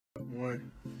What?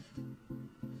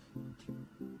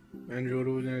 Andrew, what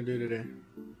are we gonna do today?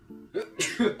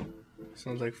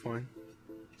 Sounds like fun.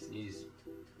 Sneeze.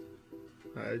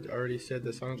 I already said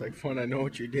that sounds like fun. I know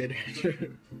what you did.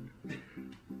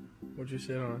 What'd you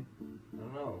sit on? I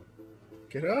don't know.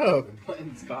 Get up! The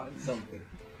button's caught in something.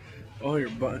 Oh, your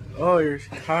butt. Oh, you're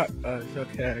caught. It's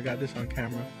okay. I got this on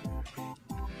camera.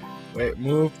 Wait,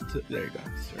 move to. There you go.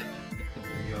 Sir.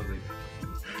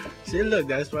 See, look,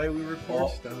 that's why we record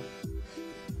stuff.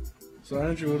 So,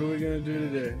 Andrew, what are we gonna do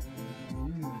today?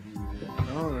 I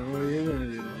don't know. What are you gonna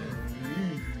do today?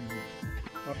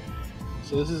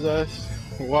 So, this is us.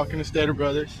 We're walking to Stater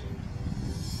Brothers.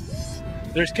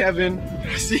 There's Kevin.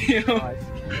 I see him.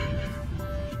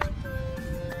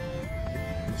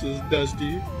 This is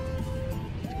Dusty.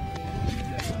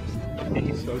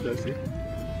 He's so dusty.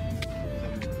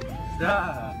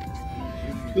 Stop.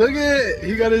 Look at it!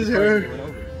 He got his hair.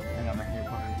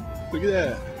 Look at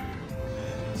that.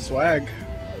 Swag.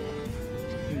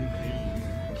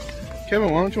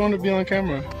 Kevin, why don't you want to be on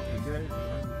camera?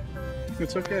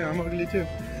 It's okay, I'm ugly too.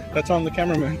 That's on the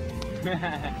cameraman.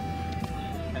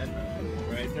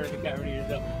 Right, turn the camera to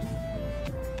yourself.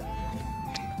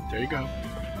 There you go.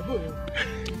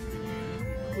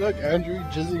 Look, Andrew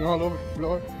jizzing all over the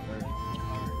floor.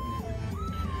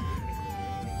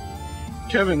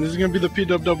 Kevin, this is gonna be the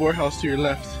P-Dub warehouse to your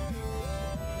left.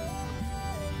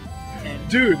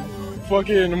 Dude,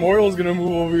 fucking Memorial's gonna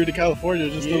move over here to California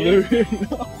just to live here.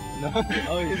 No.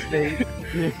 Oh, it's fake.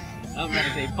 I'm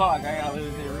gonna say, fuck, I gotta live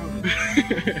in the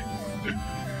same room.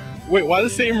 Wait, why the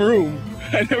same room?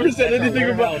 I never said anything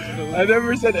about. I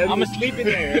never said anything. I'm asleep in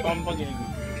there if I'm fucking.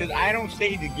 Cause I don't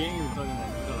stay the game until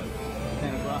like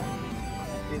 10 o'clock.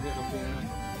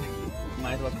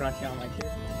 Might as well crash out on my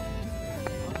chair.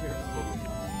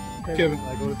 Kevin,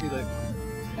 I go to see like,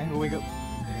 I go wake up.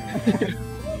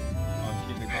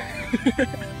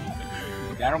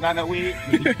 I don't got no weed.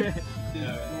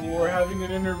 We're having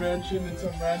an intervention and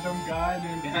some random guy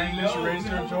named English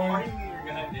Razor joined.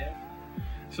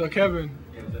 So Kevin,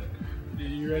 are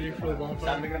you ready for the bonfire?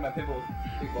 Stop looking at my pimples.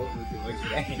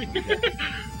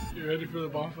 You ready for the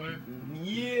bonfire?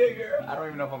 Yeah, girl. I don't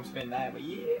even know if I'm spending that, but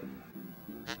yeah.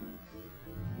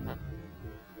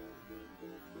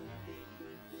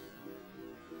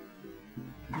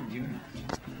 What are you doing?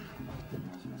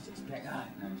 That's my six-pack. No,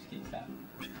 I'm just kidding. Stop.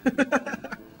 I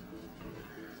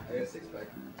got a six-pack.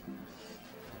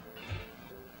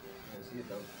 See it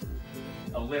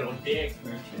though. A little dick.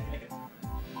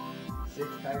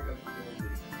 Six-pack of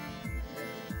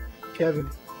Kevin,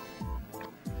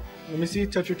 let me see.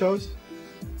 Touch your toes.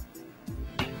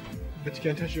 But you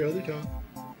can't touch your other toe.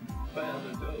 my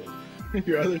other toe.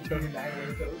 Your other toe. My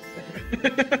other toes.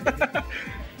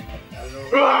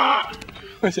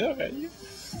 What's up, man?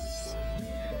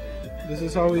 This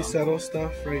is how we settle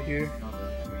stuff right here.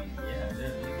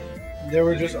 They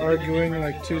were just arguing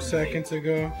like 2 seconds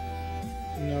ago.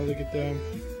 And now look at them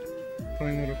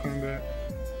playing Mortal Kombat.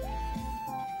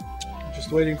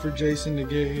 Just waiting for Jason to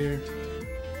get here.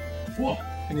 Whoa.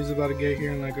 And he's about to get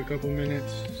here in like a couple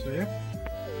minutes. So yeah.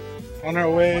 On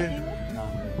our way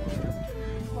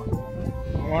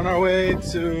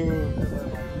to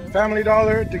Family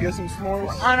Dollar to get some s'mores.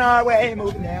 On our way,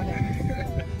 moving down.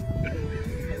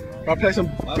 I'll play some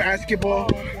basketball.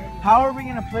 How are we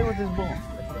gonna play with this ball?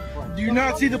 Do you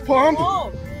not see the pump?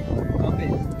 Pump it.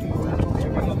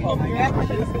 Pump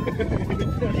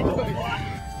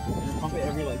it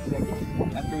every like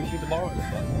second after we shoot the ball. Is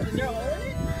there oil in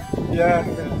it? Yeah,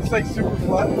 it's like super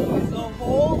flat. It's a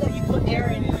hole that you put air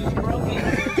in and it's broken.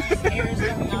 Air is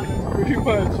coming out. Pretty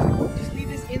much. Just leave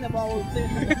this in the ball with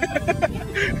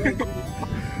it.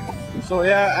 So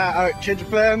yeah, change of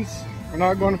plans. We're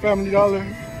not going to Family Dollar.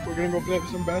 We're gonna go play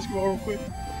some basketball real quick.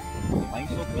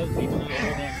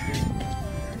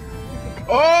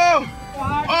 Oh!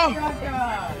 Oh!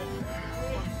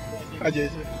 Hi,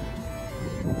 Jason.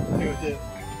 Hey, what's up?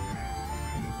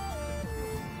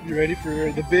 You ready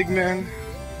for the big man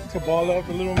to ball up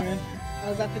the little man?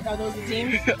 Are those the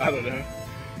teams? I don't know.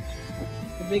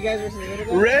 The big guys versus the little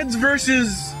guys? Reds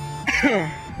versus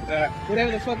that.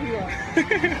 Whatever the fuck you are.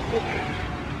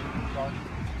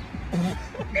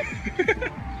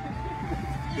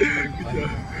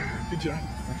 Good job. Good job.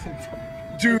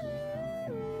 Dude.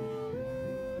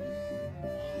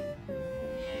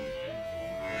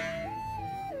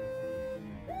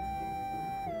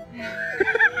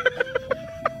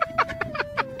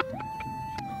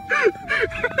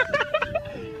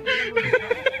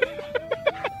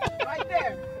 Right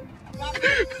there.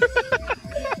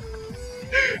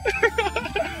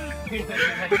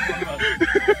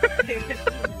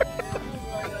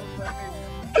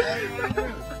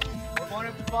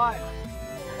 up to 5.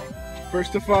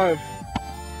 First to 5.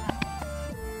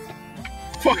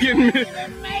 Fucking Make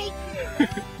it!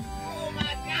 Oh my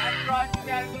I god! brought you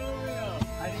that aluminum.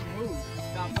 I didn't move.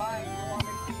 Stop buying. You want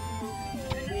me to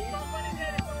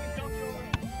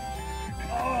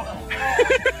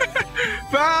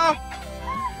Foul!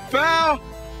 Foul!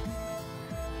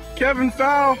 Kevin,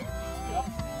 foul!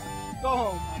 Go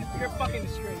home, man. You're fucking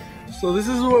straight. So this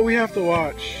is what we have to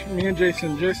watch. Me and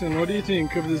Jason. Jason, what do you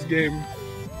think of this game?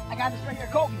 I got this right here,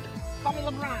 Kobe. Call me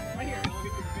LeBron, right here.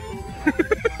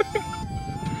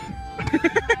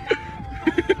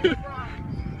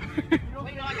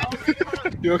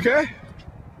 You okay?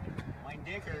 My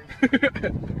dick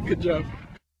hurts. Good job.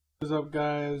 What's up,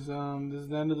 guys? This is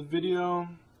the end of the video,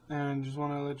 and just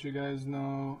want to let you guys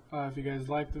know if you guys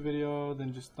like the video,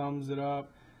 then just thumbs it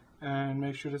up, and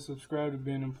make sure to subscribe to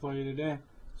be an employee today.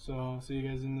 So I'll see you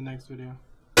guys in the next video.